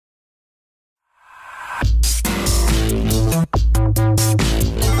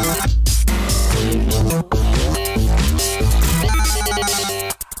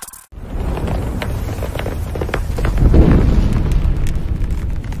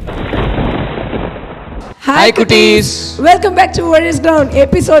Hi cuties. Welcome back to Warriors Ground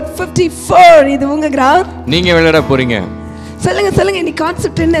episode 54. இது உங்க ground. நீங்க விளையாட போறீங்க. சொல்லுங்க நீ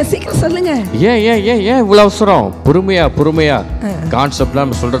கான்செப்ட் என்ன சீக்கிரம் சொல்லுங்க. ஏன் இவ்வளவு அவசரம்? பொறுமையா கான்செப்ட்லாம்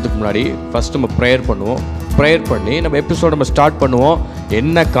நம்ம சொல்றதுக்கு முன்னாடி ஃபர்ஸ்ட் நம்ம ப்ரேயர் பண்ணுவோம். ப்ரேயர் பண்ணி நம்ம எபிசோட் நம்ம ஸ்டார்ட் பண்ணுவோம்.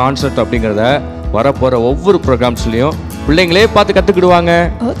 என்ன கான்செப்ட் அப்படிங்கறத வரப்போற ஒவ்வொரு ப்ரோக்ராம்ஸ்லயும் பிள்ளைங்களே பார்த்து கத்துக்கிடுவாங்க.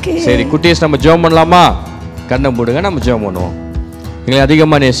 ஓகே. சரி குட்டீஸ், நம்ம ஜெபம் பண்ணலாமா? கண்ணை மூடுங்க, நம்ம ஜெபம் பண்ணுவோம். எங்களை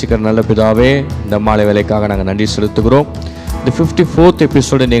அதிகமாக நேசிக்கிற நல்ல பிதாவே, இந்த மாலை வேலைக்காக நாங்கள் நன்றி செலுத்துகிறோம். இந்த 54th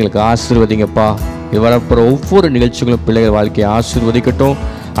எபிசோடு எங்களுக்கு ஆசீர்வதிங்கப்பா. இது வரப்போகிற ஒவ்வொரு நிகழ்ச்சிகளும் பிள்ளைகள் வாழ்க்கையை ஆசீர்வதிக்கட்டும்.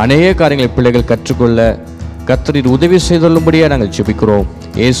 அநேக காரியங்களை பிள்ளைகள் கற்றுக்கொள்ள கர்த்தர் உதவி செய்துள்ளபடியாக நாங்கள் ஜெபிக்கிறோம்.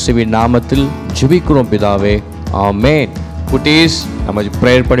 இயேசுவின் நாமத்தில் ஜெபிக்கிறோம் பிதாவே, ஆமென். குட்டீஸ், நம்ம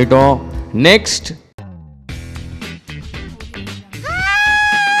ப்ரேயர் பண்ணிட்டோம். நெக்ஸ்ட்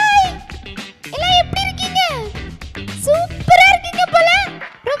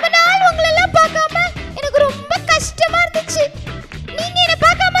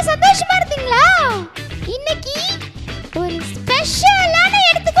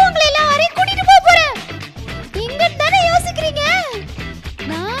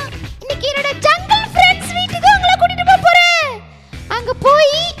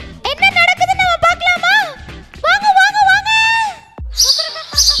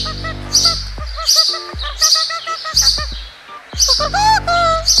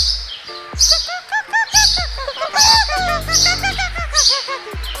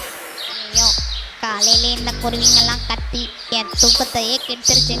குருவிங்கெல்லாம் கத்தி என் தூக்கத்தையே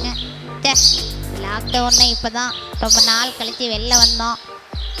கெடுத்துருச்சுங்க. லாக்டவுன்னு இப்போ தான் ரொம்ப நாள் கழித்து வெளில வந்தோம்.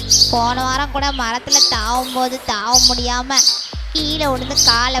 போன வாரம் கூட மரத்தில் தாவும்போது தாவ முடியாமல் கீழே விழுந்து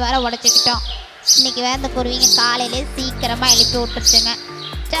காலை வேற உடச்சிக்கிட்டோம். இன்றைக்கி வேறு இந்த குருவிங்க காலையிலே சீக்கிரமாக எழுப்பி விட்டுருச்சுங்க.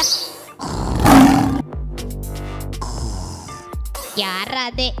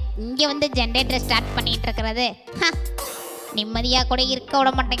 யாராது இங்கே வந்து ஜென்ரேட்டர் ஸ்டார்ட் பண்ணிகிட்டு இருக்கிறது? நிம்மதியாக கூட இருக்க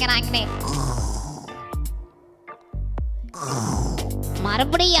விட மாட்டேங்கிறாங்களே.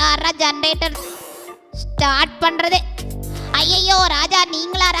 மறுபடியும் யாரா ஜெனரேட்டர் ஸ்டார்ட் பண்றது? ஐயோ ராஜா,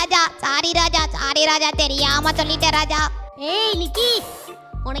 நீங்களா ராஜா? சாரி ராஜா தெரியாம சொல்லிட்டேன் ராஜா. ஏய் நிக்கி,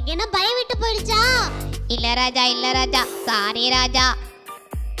 உனக்கு என்ன பயம் விட்டு போயிடுச்சா? இல்ல ராஜா சாரி ராஜா.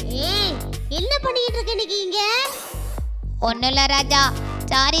 ஏய் என்ன பண்ணிட்டு இருக்க நிக்கி இங்க? ஒண்ணும் இல்ல ராஜா,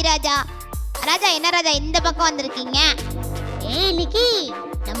 சாரி ராஜா. ராஜா என்ன ராஜா இந்த பக்கம் வந்திருக்கீங்க? ஏய் நிக்கி,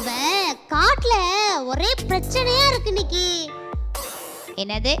 நம்ம காட்டுல ஒரே பிரச்சனையா இருக்கு நிக்கி.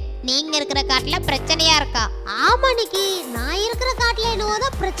 என்னது, நீங்க இருக்கிற காட்டுல பிரச்சனையா இருக்கா? ஆமா நிக்கி, நான் இருக்கிற காட்டுல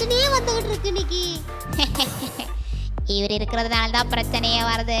என்னவோதான் பிரச்சனையே வந்துகிட்டு இருக்கு நிக்கி. இவர் இருக்கிறதுனால தான் பிரச்சனையே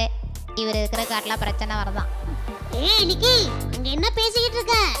வருது. இவர் இருக்கிற காட்டுல பிரச்சனை வருதான். ஏய் நிக்கி, அங்க என்ன பேசிக்கிட்டு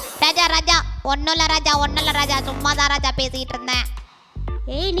இருக்க? ராஜா ஒன்னும் இல்ல ராஜா சும்மா தான் ராஜா பேசிக்கிட்டு இருந்தேன்.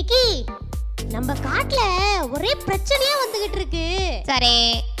 ஏய் நிக்கி, நம்ம காட்டுல ஒரே பிரச்சனையா வந்துகிட்டு இருக்கு. சரி,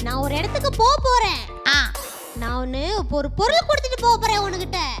 நான் ஒரு இடத்துக்கு போறேன். நான் ஒரு பொருள் கொடுத்துட்டு போறேன்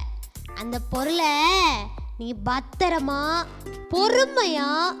உனக்கிட்ட. அந்த பொருளை நீ பத்திரமா பொறுமையா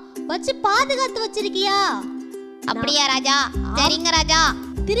வச்சு பாதுகாத்து வச்சிருக்கியா? அப்படியா ராஜா? சரிங்க ராஜா.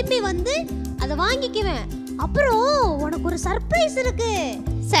 திரும்பி வந்து அதை வாங்கிக்குவேன். அப்புறம் உனக்கு ஒரு சர்ப்ரைஸ் இருக்கு.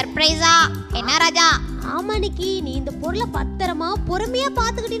 சர்ப்ரைஸா? என்ன ராஜா? ஆமா நிக்கி, நீ இந்த பொருளை பத்திரமா பொறுமையா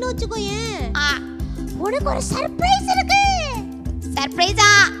பாத்துக்கிட்டீன்னு வச்சுக்கோயேன், உனக்கு ஒரு சர்ப்ரைஸ் இருக்கு.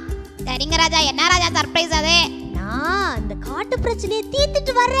 சர்ப்ரைஸா? சரிங்க ராஜா. என்ன ராஜா சர்ப்ரைஸ் அது? நான் இந்த காட்டு பிரச்சனையை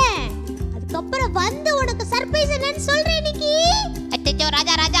தீர்த்துட்டு வரேன். அதுக்கப்புறம் வந்து உனக்கு சர்ப்ரைஸ் என்னன்னு சொல்றேன் நிக்கி. அச்சச்சோ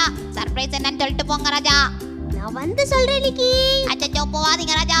ராஜா சர்ப்ரைஸ் என்னன்னு சொல்லிட்டு போங்க ராஜா. நான் வந்து சொல்றேன் நிக்கி. அச்சச்சோ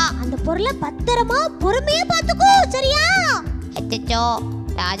போவாதீங்க ராஜா. அந்த பொருளை பத்திரமா பொறுமையா பாத்துக்கோ, சரியா? அச்சச்சோ,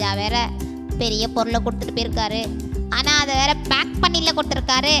 ராஜா வேற பெரிய பொருளை கொடுத்துட்டு போயிருக்காரு. ஆனா அதை வேற பேக் பண்ணில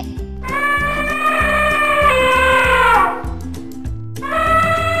கொடுத்துருக்காரு.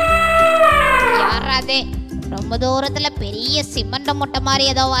 யாராது ரொம்ப தூரத்துல பெரிய சிமெண்ட் மூட்டை மாதிரி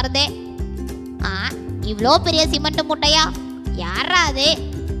ஏதோ வருது. இவ்வளோ பெரிய சிமெண்ட் மூட்டையா? யாராது?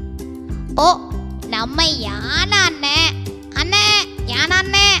 ஓ, நம்ம யானை அண்ணே யானை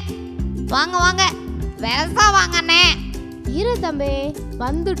அண்ணே, வாங்க வெரசா வாங்க அண்ணே. இரு தம்பி,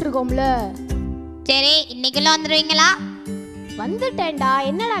 வந்துட்டு இருக்கோம்ல. சரி, இன்னைக்குள்ள வந்துடுவீங்களா? வந்துட்டேன்டா.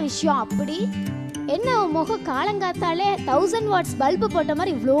 என்னடா விஷயம்? அப்படி என்ன முகம் காலங்காத்தாலே 1000 வாட்ஸ் பல்பு போட்ட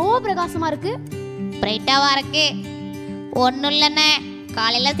மாதிரி இவ்வளோ பிரகாசமா இருக்கு? பிரைட்டாவா இருக்கு? ஒன்றும் இல்லைண்ணே,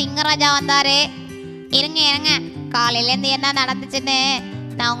 காலையில் சிங்கராஜா வந்தாரு. இருங்க காலையிலேருந்து என்ன நடந்துச்சுன்னு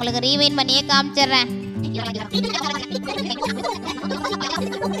நான் உங்களுக்கு ரீவைண்ட் பண்ணியே காமிச்சிடுறேன்.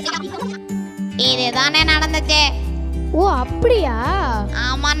 இதுதானே நடந்துச்சு. ஓ அப்படியா?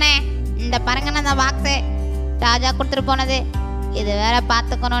 ஆமாண்ணே, இந்த பாருங்கண்ணே, இந்த பாக்ஸு ராஜா கொடுத்துட்டு போனது. இது வேற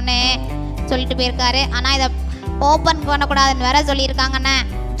பார்த்துக்கணும்னு சொல்லிட்டு போயிருக்காரு. ஆனால் இதை ஓப்பன் பண்ணக்கூடாதுன்னு வேற சொல்லியிருக்காங்கண்ணே.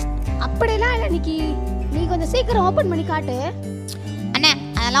 அப்படிலாம் இல்லை நிக்கி, நீ கொஞ்சம் சீக்கிரம் ஓபன் பண்ணி காட்டு. அண்ணே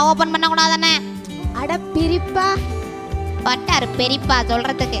அதெல்லாம் ஓப்பன் பண்ணக்கூடாதுண்ணே. அட பிரிப்பா பட்டாரு பெரியப்பா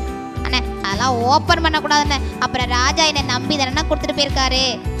சொல்றதுக்கு. அண்ணே அதெல்லாம் ஓப்பன் பண்ணக்கூடாதுண்ணே. அப்புறம் ராஜா என்னை நம்பி தானே கொடுத்துட்டு போயிருக்காரு.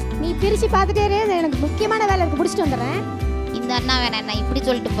 நீ பிரிச்சு பார்த்துட்டே இரு, எனக்கு முக்கியமான வேலை இருக்கு, முடிச்சுட்டு வந்துடுறேன். இந்த அண்ணா வேணாம் என்ன இப்படி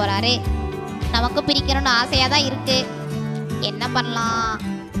சொல்லிட்டு போறாரு. நமக்கு பிரிக்கணும்னு ஆசையாக தான் இருக்கு. என்ன பண்ணலாம்?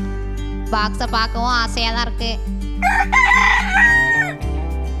 பாக்ஸை பார்க்கவும் ஆசையாக தான் இருக்கு.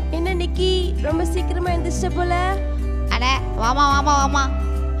 என்ன நிக்கி ரொம்ப சீக்கிரமா எந்திரிச்ச போல? அட வாமா வாமா வாமா.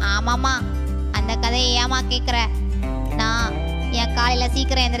 ஆமாம்மா, அந்த கதையை ஏமா கேட்குற? நான் என் காலையில்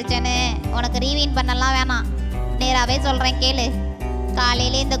சீக்கிரம் எழுந்திரிச்சேன்னு உனக்கு ரீவைன் பண்ணலாம் வேணாம், நேராகவே சொல்கிறேன் கேளு.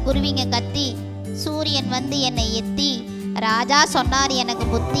 காலையிலே இந்த குருவிங்க கத்தி, சூரியன் வந்து என்னை எத்தி, ராஜா சொன்னார் எனக்கு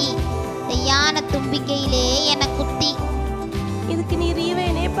புத்தி, இந்த யானை தும்பிக்கையிலே என்னை குத்தி. இதுக்கு நீ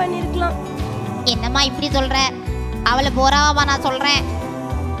ரீவைனே பண்ணிருக்கலாம். என்னம்மா இப்படி சொல்கிற? அவளை போறாவா நான் சொல்கிறேன்.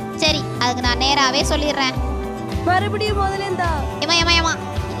 சரி அதுக்கு நான் நேராகவே சொல்லிடுறேன். மறுபடியும் முதல்ல இருந்தா ஏமா ஏமா ஏமா.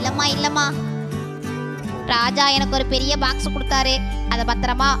 இல்லைம்மா இல்லைம்மா, ராஜா எனக்கு ஒரு பெரிய பாக்ஸ் கொடுத்தாரு. அதை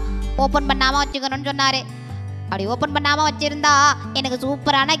பத்திரமா ஓப்பன் பண்ணாமல் வச்சுக்கணும்னு சொன்னார். அப்படி ஓப்பன் பண்ணாமல் வச்சுருந்தா எனக்கு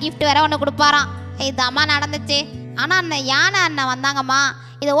சூப்பரான கிஃப்ட் வேற ஒன்று கொடுப்பாராம். இதுதாம்மா நடந்துச்சு. ஆனால் அந்த யானை அண்ணன் வந்தாங்கம்மா,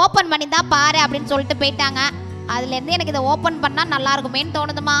 இதை ஓப்பன் பண்ணி தான் பாரு அப்படின்னு சொல்லிட்டு போயிட்டாங்க. அதுலேருந்து எனக்கு இதை ஓப்பன் பண்ணால் நல்லா இருக்குமேன்னு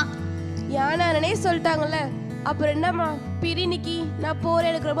தோணுதுமா. யானை சொல்லிட்டாங்கல்ல, அப்புறம் என்னம்மா? பிரி நிக்கி, நான் போறேன்,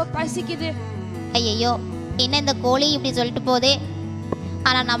 எனக்கு ரொம்ப பசிக்குது. ஐயையோ என்ன இந்த கோழி இப்படி சொல்லிட்டு போதே.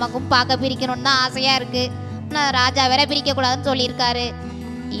 ஆனால் நமக்கும் பார்க்க பிரிக்கணும்னு தான் ஆசையாக இருக்குது. ஆனால் ராஜா வேற பிரிக்கக்கூடாதுன்னு சொல்லியிருக்காரு.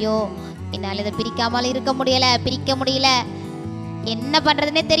 ஐயோ என்னால் இதை பிரிக்காமல் இருக்க முடியல, பிரிக்க முடியல. என்ன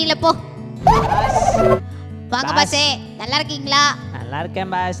பண்ணுறதுன்னே தெரியல. போ வாங்க பாஸே, நல்லா இருக்கீங்களா? நல்லா இருக்கேன்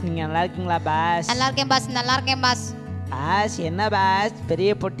பாஸ், நீங்கள் நல்லா இருக்கீங்களா பாஸ்? நல்லா இருக்கேன் பாஸ், நல்லா இருக்கேன் பாஸ். பாஸ் என்ன பாஸ்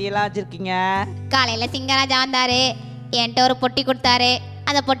பெரிய பொட்டியெல்லாம் வச்சுருக்கீங்க? காலையில் சிங்கராஜா வந்தார், என்கிட்ட ஒரு பொட்டி கொடுத்தாரு.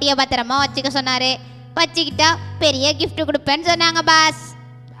 அந்த பொட்டியை பத்திரமா வச்சுக்க சொன்னார். வச்சுக்கிட்டா பெரிய கிஃப்ட் கொடுப்பேன்னு சொன்னாங்க பாஸ்.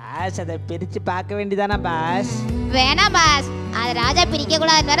 பாஸ் அதை பிரித்து பார்க்க வேண்டியதானே பாஸ்? வேணாம் பாஸ், அது ராஜா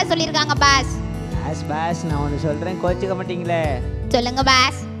பிரிக்கக்கூடாதுன்னு வேற சொல்லியிருக்காங்க பாஸ். பாஸ் பாஸ் நான் ஒன்று சொல்கிறேன், கோச்சிக்க மாட்டீங்களே? சொல்லுங்க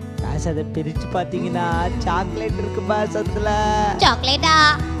பாஸ். பாஸ் அதை பிரித்து பார்த்தீங்கன்னா சாக்லேட் இருக்கு பாஸ். அதில் சாக்லேட்டா?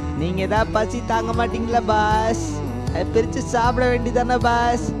 நீங்கள் தான் பசி தாங்க மாட்டீங்களா பாஸ்? அதை பிரித்து சாப்பிட வேண்டியதானே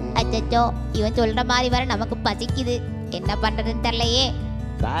பாஸ்? அச்சச்சோ, இவன் சொல்ற மாதிரி வர நமக்கு பசிக்குது, என்ன பண்றதுன்னு தெரியலையே.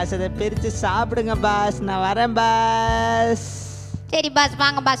 பாஸ் அதை பிரித்து சாப்பிடுங்க பாஸ், நான் வரேன் பாஸ். சரி பாஸ்,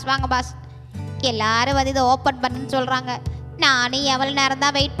 வாங்க பாஸ், வாங்க பாஸ். எல்லாரும் வந்து இதை ஓப்பன் பண்ணுன்னு சொல்றாங்க. நானும் எவ்வளோ நேரம்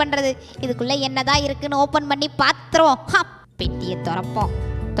தான் வெயிட் பண்றது? இதுக்குள்ள என்னதான் இருக்குன்னு ஓப்பன் பண்ணி பார்த்துருவோம். பெட்டியை திறப்போம்.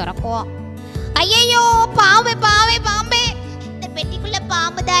 ஐயையோ பாம்பு பாம்பு பாம்பு. இந்த பெட்டிக்குள்ள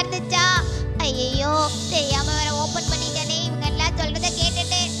பாம்பு தான் இருந்துச்சா? ஐயையோ தெரியாம வேற ஓப்பன் பண்ணிட்டேனே. இவங்க எல்லாம் சொல்றத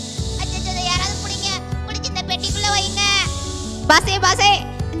கேட்டுட்டு அச்சச்சோ, யாராவது பிடிச்சி இந்த பெட்டிக்குள்ள வைங்க. பாசே பாசே,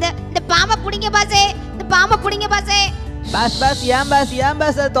 இந்த பாம்பை பிடிங்க பாசே, இந்த பாம்பை பிடிங்க பாசே. பாஸ் பாஸ் ஏன்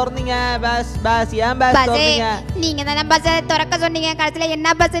பாஸ் அதை திறந்தீங்க? பாஸ் ஏன் பாஸ் திறந்தீங்க? நீங்க தானே பாஸ் திறக்க சொன்னீங்க, கடைசியில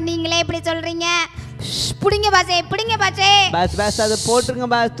என்ன பாஸ் நீங்களே இப்படி சொல்றீங்க? பிடிங்க பாசே, பிடிங்க பாசே. பாஸ் அதை போட்டுருங்க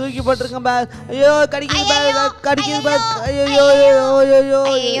பாஸ், தூக்கி போட்டுருங்க பாஸ். ஐயோ கடிக்குது பாஸ், கடிக்குது பாஸ். ஐயோ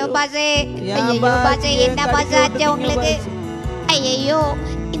ஐயோ பாசே, ஐயோ பாசே, என்ன பாஸ் ஆச்சு உங்களுக்கு? ஐயோ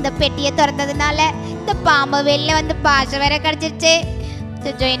இந்த பெட்டியை திறந்ததுனால இந்த பாம்பு வெளில வந்து பாச வேற கடிச்சிருச்சு.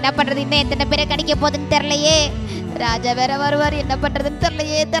 என்ன பண்றது? இன்னும் எத்தனை பேரை கடிக்க போகுதுன்னு தெரியலையே. ராஜா வேற வருவார், என்ன பண்றதுன்னு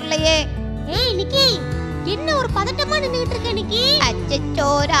தெரியலையே. ஏய் நிக்கி, என்ன ஒரு பதட்டமா நின்னுட்டு இருக்க நிக்கி? அச்சச்சோ,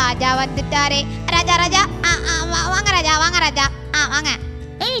 ராஜா வந்துட்டாரே. ராஜா வாங்க ராஜா, வாங்க ராஜா, வாங்க.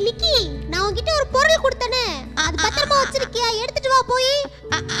 ஏய் நிக்கி, நான் உன்கிட்ட ஒரு பொருள் கொடுத்தனே, அது பத்திரமா வச்சிருக்கியா? எடுத்துட்டு வா போய்.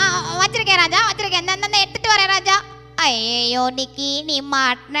 வச்சிருக்கேன் ராஜா, வச்சிருக்கேன். இந்த எடுத்துட்டு வரேன் ராஜா. ஐயோ நிக்கி, நீ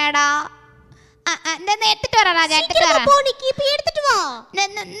மாட்டினடா. இந்த எடுத்துட்டு வரேன் ராஜா, எடுத்துட்டு வரேன். போ நிக்கி, இப்ப எடுத்துட்டு வா.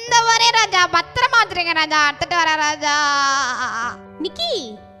 இந்த வரேன் ராஜா, பத்திரமா வச்சிருக்கேன் ராஜா, எடுத்துட்டு வரேன் ராஜா. நிக்கி,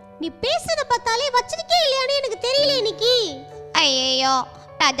 நீ பேசுறத பார்த்தாலே வச்சிருக்கே இல்லையானே எனக்கு தெரியல நிக்கி. ஐயோ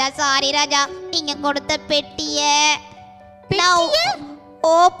ராஜா, சாரி ராஜா. நீங்க கொடுத்த பெட்டியை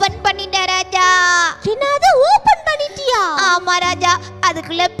ஓபன் பண்ணிட்டேன் ராஜா. என்னது ஓபன் பண்ணிட்டியா? ஆமா ராஜா,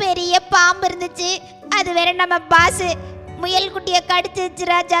 அதுக்குள்ள பெரிய பாம்பு இருந்துச்சு. அது வேற நம்ம பாஸ் முயல் குட்டிய கடிச்சிருச்சு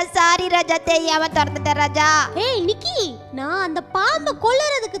ராஜா. சாரி ராஜா, தெரியாம திறந்துட்டேன் ராஜா. ஏய் நிக்கி, நான் அந்த பாம்பை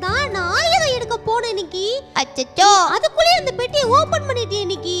கொல்றதுக்கு தான் நான் ஆயுதம் எடுக்க போனேன் நிக்கி. அச்சச்சோ, அதுக்குள்ளே அந்த பெட்டியை ஓபன் பண்ணிட்டியே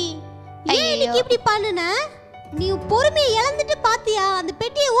நிக்கி. ஏன் நிக்கி இப்படி பண்ணுன? நீ பொறுமையை இழந்துட்டு பாத்தியா? அந்த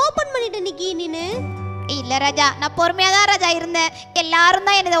பெட்டியை ஓபன் பண்ணிட்ட நிக்கி நீனு. இல்ல ராஜா, நான் பொறுமையா தான் ராஜா இருந்தேன். எல்லாரும்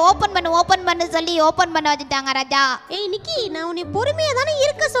தான் என்ன ஓபன் பண்ணு சொல்லி ஓபன் பண்ண வச்சுட்டாங்க ராஜா. ஏய் நிக்கி, நான் உன்னை பொறுமையா தானே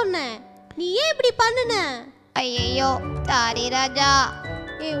இருக்க சொன்னேன். நீ ஏன் இப்படி பண்ணுன? ஐயோ சாரி ராஜா.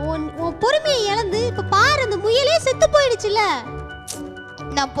 உன் பொறுமையை இழந்து இப்ப பாரு அந்த முயலே செத்து போயிடுச்சுல.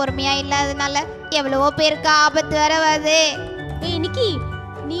 நான் பொறுமையா இல்லாதனால எவ்வளவோ பேருக்கு ஆபத்து வர வருது. நிக்கி,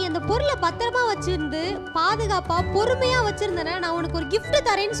 நீ அந்த பொருளை பத்திரமா வச்சிருந்து பாதுகாப்பா பொறுமையா வச்சிருந்தனா நான் உனக்கு ஒரு gift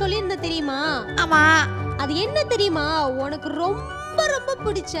தரேன்னு சொல்லியிருந்த தெரியுமா? ஆமா. அது என்ன தெரியுமா? உனக்கு ரொம்ப ரொம்ப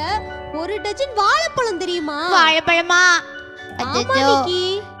பிடிச்ச ஒரு டஜன் வாழைப்பழம் தெரியுமா? வாழைப்பழமா? ஆமா நிக்கி.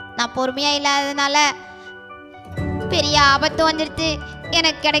 நான் பொறுமையா இல்லாதனால பெரிய ஆபத்து வந்துருச்சு.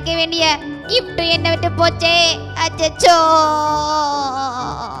 எனக்கு கிடைக்க வேண்டிய gift என்ன விட்டு போச்சே. அச்சச்சோ.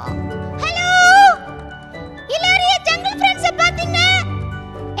 ஹலோ எல்லாரும் ஜங்கிள் ஃப்ரெண்ட்ஸை பாத்தீங்க?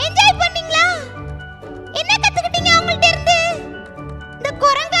 என்ஜாய் பண்ணீங்களா? என்ன கத்துக்கிட்டீங்க அவங்கள்ட்ட இருந்து? இந்த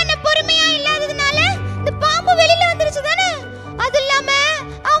குரங்கான பொறுமையா இல்லாததுனால இந்த பாம்பு வெளியில வந்துருச்சு தானே? அது இல்லாம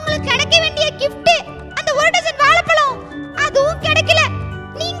அவங்களுக்கு கிடைக்க வேண்டிய gift அந்த ஒரு டஜன் வாழைப்பழம் அதுவும் கிடைக்கல.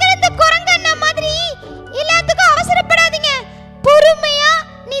 நீங்க இந்த குரங்கான மாதிரி எல்லாத்துக்கும் அவசரப்படாதீங்க. பொறுமையா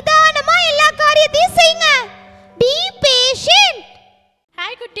நிதானமா எல்லா காரியத்தையும் செய்யுங்க. B patient.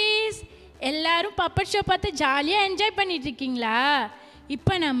 ஹாய் குட்டீஸ், எல்லாரும் பப்பட் ஷோ பார்த்து ஜாலியாக என்ஜாய் பண்ணிட்டு இருக்கீங்களா?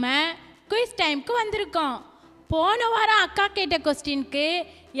 இப்போ நம்ம குயிஸ் டைமுக்கு வந்திருக்கோம். போன வாரம் அக்கா கேட்ட கொஸ்டினுக்கு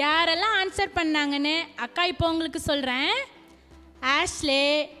யாரெல்லாம் ஆன்சர் பண்ணாங்கன்னு அக்கா இப்போ உங்களுக்கு சொல்கிறேன். ஆஷ்லே,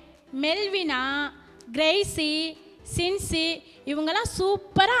 மெல்வினா, கிரேசி, சின்சி இவங்கெல்லாம்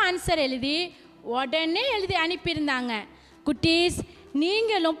சூப்பராக ஆன்சர் எழுதி உடனே எழுதி அனுப்பியிருந்தாங்க. குட்டீஸ்,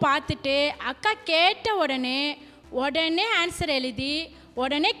 நீங்களும் பார்த்துட்டு அக்கா கேட்ட உடனே ஆன்சர் எழுதி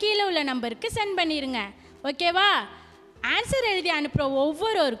உடனே கீழே உள்ள நம்பருக்கு சென்ட் பண்ணிடுங்க. ஓகேவா? ஆன்சர் எழுதி அனுப்புகிற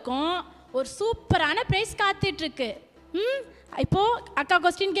ஒவ்வொருவருக்கும் ஒரு சூப்பரான ப்ரைஸ் காத்துட்ருக்கு. இப்போது அக்கா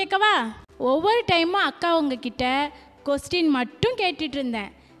கொஸ்டின் கேட்கவா? ஒவ்வொரு டைமும் அக்கா உங்ககிட்ட கொஸ்டின் மட்டும் கேட்டுட்டு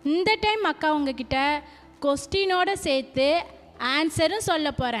இருந்தேன். இந்த டைம் அக்கா உங்ககிட்ட கொஸ்டினோடு சேர்த்து ஆன்சரும் சொல்ல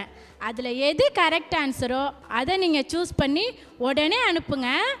போகிறேன். அதில் எது கரெக்ட் ஆன்சரோ அதை நீங்கள் சூஸ் பண்ணி உடனே அனுப்புங்க.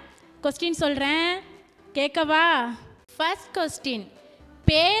 கொஸ்டின் சொல்கிறேன், கேட்கவா? ஃபர்ஸ்ட் கொஸ்டின்,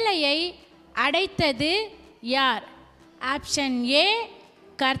 பேழையை அடைத்தது யார்? ஆப்ஷன் ஏ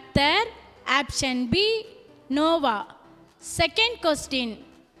கர்த்தர், option B Noah. Second question,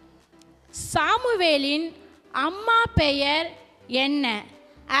 சாமுவேலின் அம்மா பெயர் என்ன?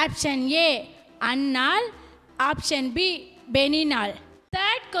 Option A Annal, option B பெனினாள்.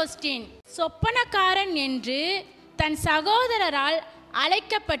 Third question, சொப்பனக்காரன் என்று தன் சகோதரரால்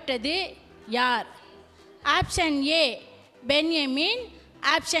அழைக்கப்பட்டது யார்? Option A Benjamin,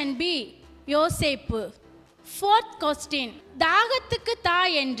 option B யோசேப்பு. ஃபோர்த் கொஸ்டின், தாகத்துக்கு தா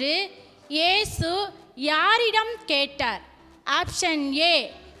என்று இயேசு யாரிடம் கேட்டார்? ஆப்ஷன் ஏ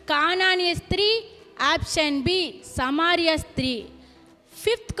கானானிய ஸ்திரீ, ஆப்ஷன் பி சமாரிய ஸ்திரீ.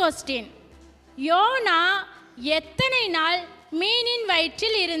 ஃபிஃப்த் கொஸ்டின், யோனா எத்தனை நாள் மீனின்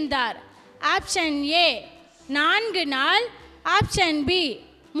வயிற்றில் இருந்தார்? ஆப்ஷன் ஏ 4 நாள், ஆப்ஷன் பி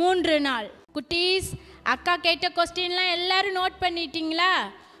 3 நாள். குட்டீஸ், அக்கா கேட்ட கொஸ்டின்லாம் எல்லாரும் நோட் பண்ணிட்டீங்களா?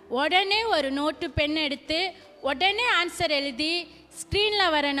 உடனே ஒரு நோட்டு பென் எடுத்து உடனே ஆன்சர் எழுதி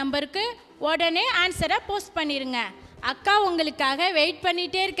ஸ்க்ரீனில் வர நம்பருக்கு உடனே ஆன்சரை போஸ்ட் பண்ணிடுங்க. அக்கா உங்களுக்காக வெயிட்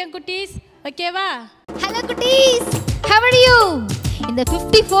பண்ணிகிட்டே இருக்கேன் குட்டீஸ். ஓகேவா? ஹலோ குட்டீஸ், how are you? இந்த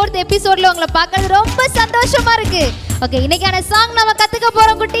 54th எபிசோட்ல உங்களை பார்க்கறது ரொம்ப சந்தோஷமா இருக்கு. ஓகே, இன்னைக்கான சாங் நாம கத்துக்க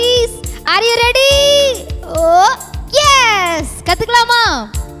போறோம் குட்டீஸ். Are you ready? O S, கத்துக்கலாமா?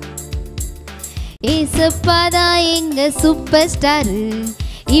 ஏசப்பாதா எங்க சூப்பர் ஸ்டார்,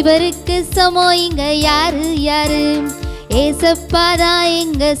 இவருக்கு சமோ இங்க யாரு யாரு? ஏசப்பாதா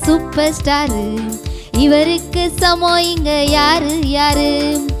எங்க சூப்பர் ஸ்டார், இவருக்கு சமோ இங்க யாரு யாரு?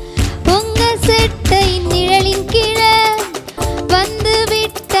 உங்க செட்டை நிழலின் கீழே வந்து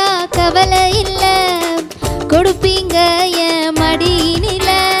விட்டா கவலை இல்ல, கொடுப்பீங்க என் மடியினில,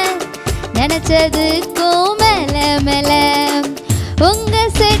 நினைச்சதுக்கும் மேல மேல. உங்க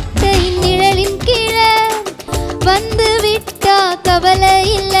செட்டை நிழலின் கீழே வந்து விட்டா கவலை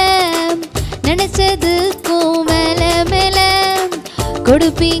இல்ல, நினைச்சதுக்கும் மேல மேல,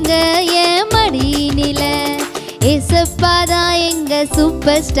 கொடுப்பீங்க என் மடியினில. ஏசப்பாதா எங்க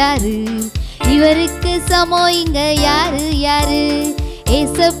சூப்பர் ஸ்டார், இவருக்கு சமோ இங்க யாரு யாரு?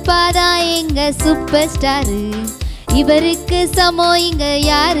 ஏசப்பாதா எங்க சூப்பர் ஸ்டார், இவருக்கு சமோ இங்க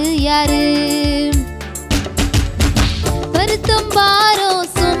யாரு யாரு? வருத்தம் பாரம்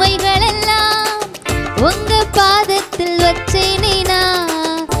சுமைகள் எல்லாம் உங்க பாதத்தில் வச்சேனா,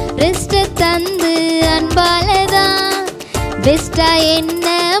 ரெஸ்ட தந்து அன்பாலதான் பெஸ்டா என்ன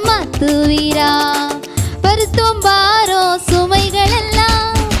மாத்துவீரா? வருத்தம் பாரம் சுமைகள் எல்லாம்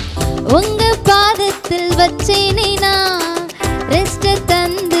உங்க பாதத்தில் வச்சேனா, ரெஸ்ட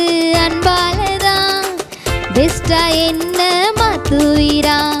தந்து அன்பாலதான் பெஸ்டா என்ன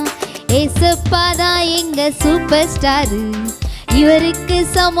மாத்துவீரா? ஏசப்பாதா எங்க சூப்பர் ஸ்டார், இவருக்கு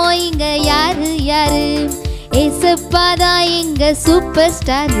சமம் இங்க யாரு யாரு? ஏசப்பா தான் எங்க சூப்பர்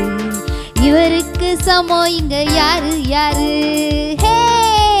ஸ்டார். இவருக்கு சமம் இங்க யாரு யாரு? ஹே,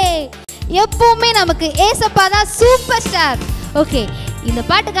 எப்பவுமே நமக்கு ஏசப்பா தான் சூப்பர் ஸ்டார். ஓகே, இந்த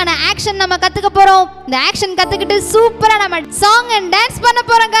பாட்டுக்கான ஆக்ஷன் நம்ம கத்துக்க போறோம். இந்த ஆக்ஷன் கத்துக்கிட்டு சூப்பரா நம்ம சாங் அண்ட் டான்ஸ் பண்ண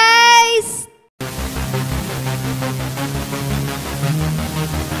போறோம் गाइस.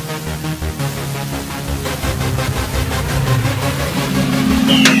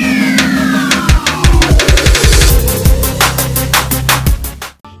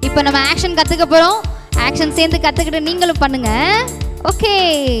 இப்போ நம்ம ஆக்ஷன் கத்துக்க போறோம். ஆக்ஷன் சேர்ந்து கத்துக்கிட்டு நீங்களும் பண்ணுங்க. ஓகே.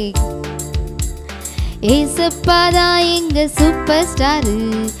 ஏசப்பா தான் எங்க சூப்பர் ஸ்டார்.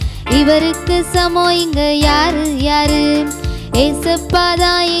 இவருக்கு சமம் இங்க யாரு யாரு? ஏசப்பா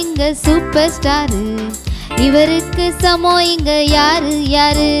தான் எங்க சூப்பர் ஸ்டார். இவருக்கு சமம் இங்க யாரு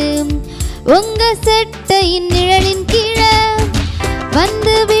யாரு? உங்க செட்டையின் நிழலின் கீழே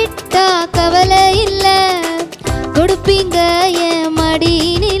வந்து விட்டா கவலை இல்ல, கொடுப்பீங்க என்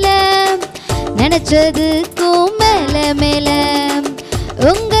மடியினில நினைச்சதுக்கும் மேல மேல.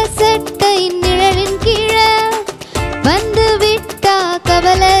 உங்க சட்டையின் நிழலின் கீழே வந்து விட்டா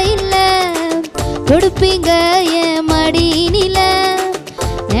கவலை இல்ல, கொடுப்பீங்க என் மடியினில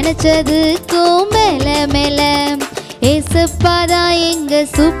நினைச்சதுக்கும் மேல மேல. ஏசப்பா தான் எங்க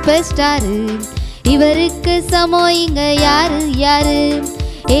சூப்பர் ஸ்டார். இவருக்கு சமம் இங்க யாரு யாரு?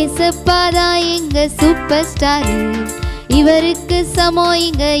 ஏசப்பா தான் எங்க சூப்பர் ஸ்டார். இவருக்கு சமம்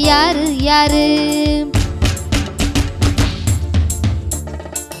இங்க யாரு யாரு?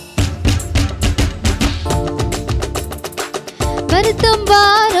 வருத்தம்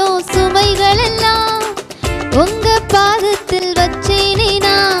வாரம் சுமைகள் எல்லாம் உங்க பாதத்தில்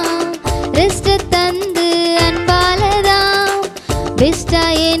வச்சேனா, ரெஸ்ட் தந்து அன்பாலதான் பெஸ்டா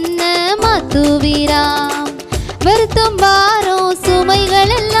என்ன மாத்துவீரா. வருத்தம் வாரம்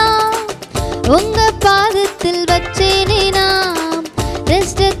சுமைகள் எல்லாம் உங்க பாதத்தில் வச்சேனா,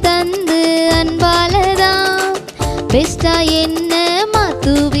 ரெஸ்ட் தந்து அன்பாலதான் பெஸ்டா என்ன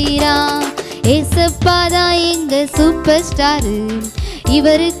மாத்துவீரா. ஏசப்பா தான் எங்க சூப்பர் ஸ்டார்.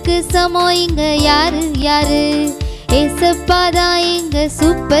 இவருக்கு சமம் இங்க யாரு யாரு? ஏசப்பா தான் எங்க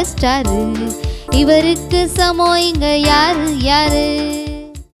சூப்பர் ஸ்டார். இவருக்கு சமம் இங்க யாரு யாரு?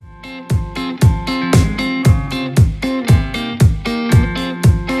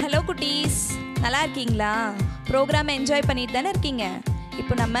 ஹலோ குட்டீஸ், நல்லா இருக்கீங்களா? ப்ரோக்ராமை என்ஜாய் பண்ணிட்டு தானே இருக்கீங்க?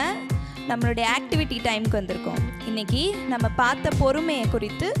 இப்போ நம்மளுடைய ஆக்டிவிட்டி டைமுக்கு வந்திருக்கோம். இன்னைக்கு நம்ம பார்த்த பொறுமையை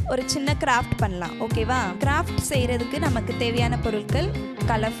குறித்து ஒரு சின்ன கிராஃப்ட் பண்ணலாம். ஓகேவா? கிராஃப்ட் செய்கிறதுக்கு நமக்கு தேவையான பொருட்கள்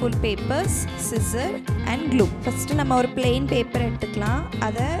colourful papers, scissor and clue. First நம்ம ஒரு பிளெயின் பேப்பர் எடுத்துக்கலாம்.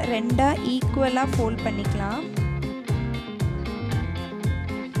 அதை ரெண்டாக ஈக்குவலாக ஃபோல்ட் பண்ணிக்கலாம்.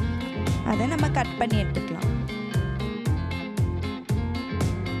 அதை நம்ம கட் பண்ணி எடுத்துக்கலாம்.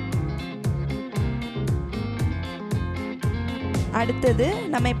 அடுத்தது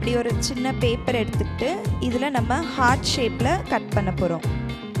நம்ம இப்படி ஒரு சின்ன பேப்பர் எடுத்துக்கிட்டு இதில் நம்ம ஹார்ட் ஷேப்பில் கட் பண்ண போகிறோம்.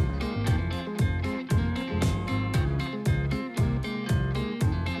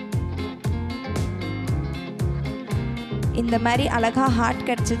 இந்த மாதிரி அழகாக ஹார்ட்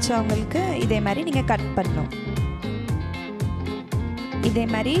கிடச்சிச்சவங்களுக்கு இதே மாதிரி நீங்கள் கட் பண்ணணும். இதே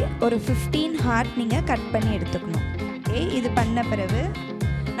மாதிரி ஒரு 15 ஹார்ட் நீங்கள் கட் பண்ணி எடுத்துக்கணும். ஓகே, இது பண்ண பிறகு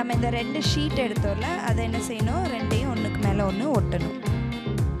நம்ம இந்த 2 ஷீட் எடுத்தோம்ல, அதை என்ன செய்யணும், ரெண்டையும் ஒன்றுக்கு மேலே ஒன்று ஒட்டணும்.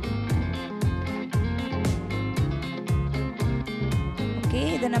 ஓகே,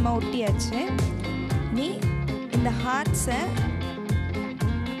 இதை நம்ம ஒட்டியாச்சு. நீ இந்த ஹார்ட்ஸை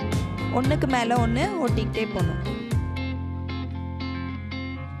ஒன்றுக்கு மேலே ஒன்று ஒட்டிக்கிட்டே போகணும்.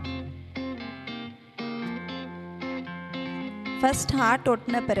 ஃபர்ஸ்ட் ஹார்ட்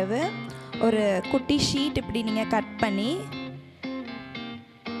ஒட்டின பிறகு ஒரு குட்டி ஷீட் இப்படி நீங்கள் கட் பண்ணி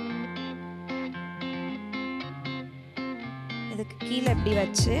இதுக்கு கீழே இப்படி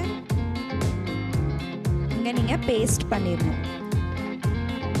வச்சு இங்கே நீங்கள் பேஸ்ட் பண்ணிடணும்.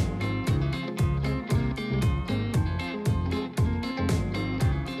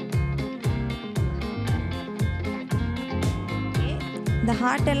 இந்த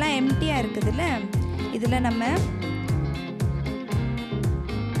ஹார்ட் எல்லாம் எம்டியாக இருக்குதுல்ல, இதில் நம்ம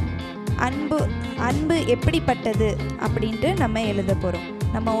அன்பு எப்படிப்பட்டது அப்படின்ட்டு நம்ம எழுத போகிறோம்.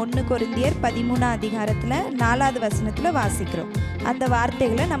 நம்ம 1 கொரிந்தியர் 13 அதிகாரத்தில் 4வது வசனத்தில் வாசிக்கிறோம். அந்த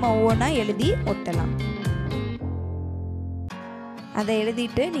வார்த்தைகளை நம்ம ஒவ்வொன்றா எழுதி ஒட்டலாம். அதை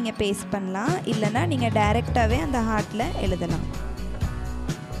எழுதிட்டு நீங்கள் பேஸ்ட் பண்ணலாம், இல்லைன்னா நீங்கள் டைரெக்டாகவே அந்த ஹார்ட்டில் எழுதலாம்.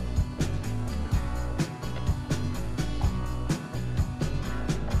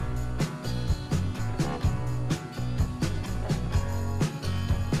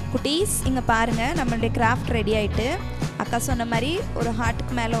 குட்டீஸ், இங்கே பாருங்கள், நம்மளுடைய கிராஃப்ட் ரெடி ஆகிட்டு. அக்கா சொன்ன மாதிரி ஒரு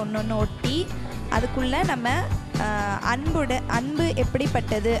ஹார்ட்டுக்கு மேலே ஒன்று ஒட்டி அதுக்குள்ளே நம்ம அன்பு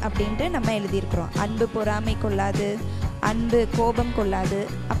எப்படிப்பட்டது அப்படின்ட்டு நம்ம எழுதியிருக்கிறோம். அன்பு பொறாமை கொள்ளாது, அன்பு கோபம் கொள்ளாது,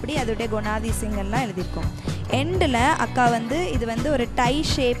 அப்படி அதோடைய குணாதிசயங்கள்லாம் எழுதியிருக்கோம். எண்டில் அக்கா இது ஒரு டை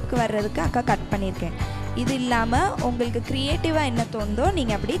ஷேப்க்கு வர்றதுக்கு அக்கா கட் பண்ணியிருக்கேன். இது இல்லாமல் உங்களுக்கு க்ரியேட்டிவாக என்ன தோணுதோ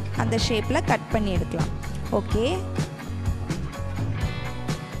நீங்கள் அப்படி அந்த ஷேப்பில் கட் பண்ணி எடுக்கலாம். ஓகே,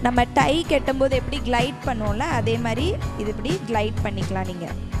 நம்ம டை கட்டும்போது எப்படி கிளைட் பண்ணுவோம்ல, அதே மாதிரி இது இப்படி கிளைட் பண்ணிக்கலாம்.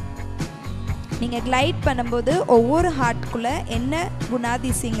 நீங்கள் கிளைட் பண்ணும்போது ஒவ்வொரு ஹார்ட்குள்ளே என்ன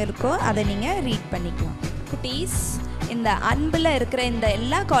குணாதிசயங்கள் இருக்கோ அதை நீங்கள் ரீட் பண்ணிக்கலாம். குட்டீஸ், இந்த அன்பில் இருக்கிற இந்த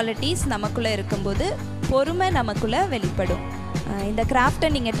எல்லா குவாலிட்டிஸ் நமக்குள்ளே இருக்கும்போது பொறுமை நமக்குள்ளே வெளிப்படும். இந்த கிராஃப்டை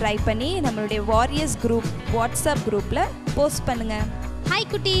நீங்கள் ட்ரை பண்ணி நம்மளுடைய வாரியர்ஸ் குரூப் வாட்ஸ்அப் குரூப்பில் போஸ்ட் பண்ணுங்கள். ஹாய்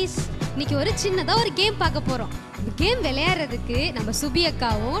குட்டீஸ், இன்னைக்கு ஒரு சின்னதாக ஒரு கேம் பார்க்க போகிறோம். கேம் விளையாடுறதுக்கு நம்ம சுபி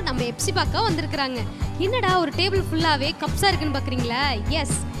அக்காவும் நம்ம எப்சிபா அக்காவும் வந்திருக்கிறாங்க. என்னடா ஒரு டேபிள் ஃபுல்லாகவே கப்ஸாக இருக்குன்னு பார்க்குறீங்களா?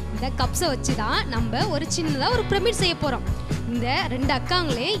 எஸ், இந்த கப்ஸை வச்சு தான் நம்ம ஒரு சின்னதாக ஒரு பிரமிட் செய்ய போகிறோம். இந்த 2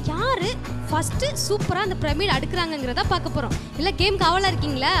 அக்காங்களே யார் ஃபஸ்ட்டு சூப்பராக அந்த பிரமிட் அடுக்குறாங்கிறத பார்க்க போகிறோம். இல்லை கேம் காவலாக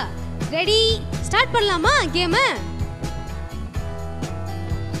இருக்கீங்களா? ரெடி, ஸ்டார்ட் பண்ணலாமா கேமை?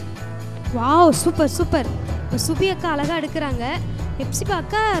 Wow, super super. இப்போ சுபி அக்கா அழகாக அடுக்குறாங்க, எப்சிபா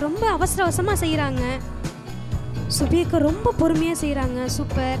அக்கா ரொம்ப அவசர அவசரமாக செய்கிறாங்க, சுபி அக்கா ரொம்ப பொறுமையாக செய்கிறாங்க.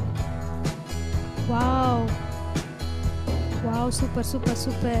 Super, wow wow, super super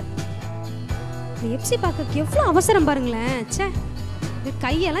super. Hepzibah அக்காக்கு எவ்வளோ அவசரம் பாருங்களேன். சே, இது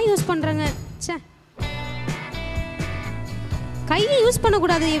கையெல்லாம் யூஸ் பண்ணுறாங்க. சே, கையை யூஸ்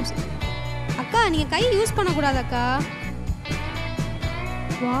பண்ணக்கூடாது அக்கா, நீங்கள் கையை யூஸ் பண்ணக்கூடாது அக்கா.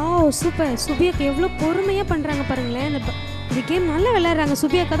 Wow, super. சுபி அக்கா எவ்வளோ பொறுமையாக பண்ணுறாங்க பாருங்களேன். இந்த கேம் நல்லா விளையாடுறாங்க.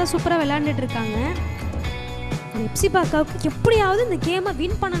 சுபி அக்கா தான் சூப்பராக விளையாண்டுட்டு இருக்காங்க. எப்சிபா அக்காவுக்கு எப்படியாவது இந்த கேமை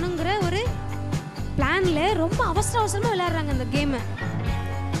வின் பண்ணணுங்கிற ஒரு பிளானில் ரொம்ப அவசர அவசரமாக விளையாடுறாங்க இந்த கேமை.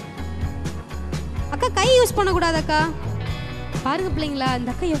 அக்கா கை யூஸ் பண்ணக்கூடாது அக்கா. பாருங்க பிள்ளைங்களா, இந்த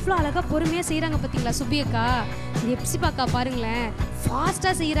அக்கா எவ்வளோ அழகாக பொறுமையாக செய்கிறாங்க பார்த்தீங்களா சுபி அக்கா. இந்த எப்சிபா அக்கா பாருங்களேன்,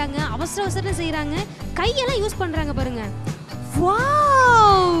 ஃபாஸ்ட்டாக செய்கிறாங்க, அவசர அவசரம் செய்கிறாங்க, கையெல்லாம் யூஸ் பண்ணுறாங்க பாருங்க.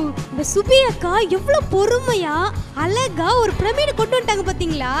 வாவ், இந்த சுபி அக்கா எவ்வளோ பொறுமையா அழகா ஒரு பிரமிட் கொண்டு வந்துட்டாங்க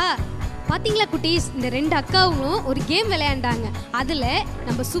பார்த்தீங்களா? பார்த்தீங்களா குட்டீஸ், இந்த 2 அக்காவும் ஒரு கேம் விளையாண்டாங்க. அதில்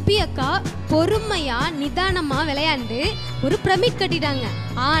நம்ம சுபி அக்கா பொறுமையாக நிதானமாக விளையாண்டு ஒரு பிரமிட் கட்டிட்டாங்க.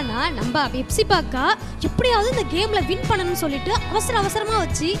 ஆனால் நம்ம எப்சிபா அக்கா எப்படியாவது இந்த கேமில் வின் பண்ணணும்னு சொல்லிட்டு அவசர அவசரமாக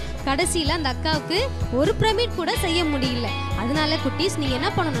வச்சு கடைசியில் அந்த அக்காவுக்கு ஒரு பிரமிட் கூட செய்ய முடியல. அதனால குட்டீஸ், நீங்கள்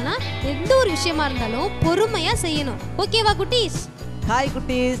என்ன பண்ணணும்னா எந்த ஒரு விஷயமா இருந்தாலும் பொறுமையாக செய்யணும். ஓகேவா குட்டீஸ்? ஹாய்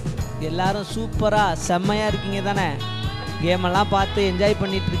குட்டீஸ், எல்லாரும் சூப்பராக செம்மையாக இருக்கீங்க தானே? கேமெல்லாம் பார்த்து என்ஜாய்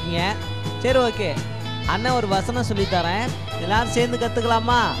பண்ணிட்டு இருக்கீங்க. சரி, ஓகே, அண்ணன் ஒரு வசனம் சொல்லித்தரேன், எல்லாரும் சேர்ந்து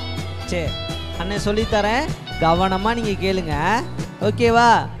கற்றுக்கலாமா? சரி, அண்ணன் சொல்லித்தரேன், கவனமாக நீங்கள் கேளுங்க. ஓகேவா?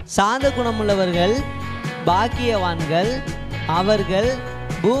 சாந்த குணமுள்ளவர்கள் பாக்கியவான்கள், அவர்கள்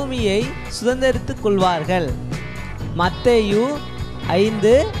பூமியை சுதந்தரித்து கொள்வார்கள். மத்தேயு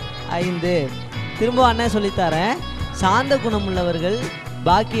 5:5. திரும்ப அண்ணன் சொல்லித்தரேன், சாந்த குணமுள்ளவர்கள்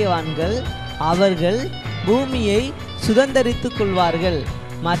பாக்கியவான்கள், அவர்கள் பூமியை சுதந்தரித்து கொள்வார்கள்.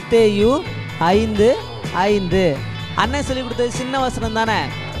 மத்தேயு 5:5. அண்ணன் சொல்லி கொடுத்தது சின்ன வசனம் தானே?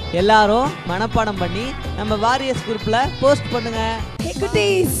 எல்லாரும் மனப்பாடம் பண்ணி நம்ம வாரியர்ஸ் குரூப்பில் போஸ்ட் பண்ணுங்க. Hey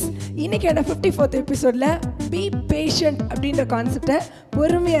குட்டீஸ், இன்னைக்கான 54th எபிசோட்ல பி பேஷண்ட் அப்படின்ற கான்செப்டை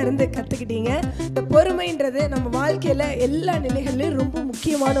பொறுமையாக இருந்து கற்றுக்கிட்டீங்க. இந்த பொறுமைன்றது நம்ம வாழ்க்கையில் எல்லா நிலைகள்லையும் ரொம்ப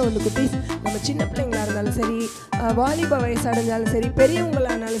முக்கியமான ஒன்று குட்டீஸ். நம்ம சின்ன பிள்ளைங்களாக இருந்தாலும் சரி, வாலிப வயசானாலும் சரி,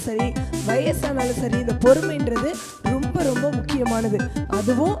 பெரியவங்களானாலும் சரி, வயசானாலும் சரி, இந்த பொறுமைன்றது ரொம்ப ரொம்ப முக்கியமானது.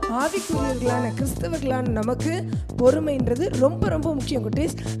 அதுவும் ஆவிக்குரியவர்களான கிறிஸ்தவர்களான நமக்கு பொறுமைன்றது ரொம்ப ரொம்ப முக்கியம்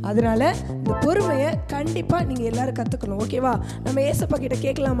குட்டீஸ். அதனால இந்த பொறுமையை கண்டிப்பாக நீங்கள் எல்லாரும் கற்றுக்கணும். ஓகேவா? நம்ம ஏசப்பா கிட்ட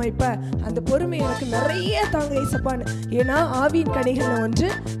கேட்கலாமா? இப்போ அந்த பொறுமை எனக்கு நிறைய தாங்க ஏசப்பான்னு. ஏன்னா ஆவியின் கனிகளில் ஒன்று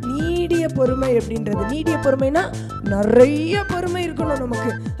நீடிய பொறுமை அப்படின்றது. நீடிய பொறுமைனா நிறைய பொறுமை இருக்கணும்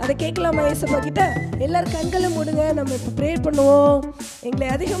நமக்கு. அதை கேட்கலாமா ஏசப்பா கிட்ட? எல்லாரும் கண்களை மூடுங்க, நம்ம இப்போ ப்ரேயர் பண்ணுவோம். எங்களை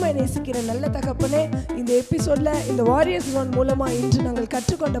அதிகமாக நேசிக்கிற நல்ல தகப்பனே, இந்த எபிசோடில் இந்த வாரியர்ஸ் ஒன் மூலமாக இன்று நாங்கள்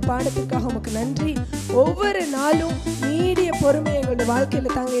கற்றுக்கொண்ட பாடத்திற்காக உமக்கு நன்றி. ஒவ்வொரு நாளும் நீடிய பொறுமை எங்களுடைய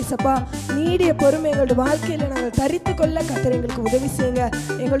வாழ்க்கையில் தாங்க ஏசப்பா. நீடிய பொறுமை எங்களுடைய வாழ்க்கையில் நாங்கள் தரித்து கொள்ள கர்த்தர் எங்களுக்கு உதவி செய்யுங்க.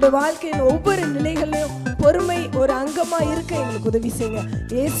 எங்களுடைய வாழ்க்கையின் ஒவ்வொரு நிலைகளிலும் பொறுமை ஒரு அங்கமாக இருக்க எங்களுக்கு உதவி செய்யுங்க.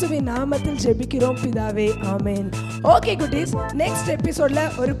 இயேசுவின் நாமத்தில் ஜெபிக்கிறோம் பிதாவே, ஆமென். ஓகே குட்டீஸ், நெக்ஸ்ட்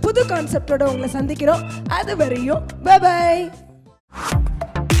எபிசோடில் ஒரு புது கான்செப்டோட உங்களை சந்திக்கிறோம். அது வரையும் பை பை.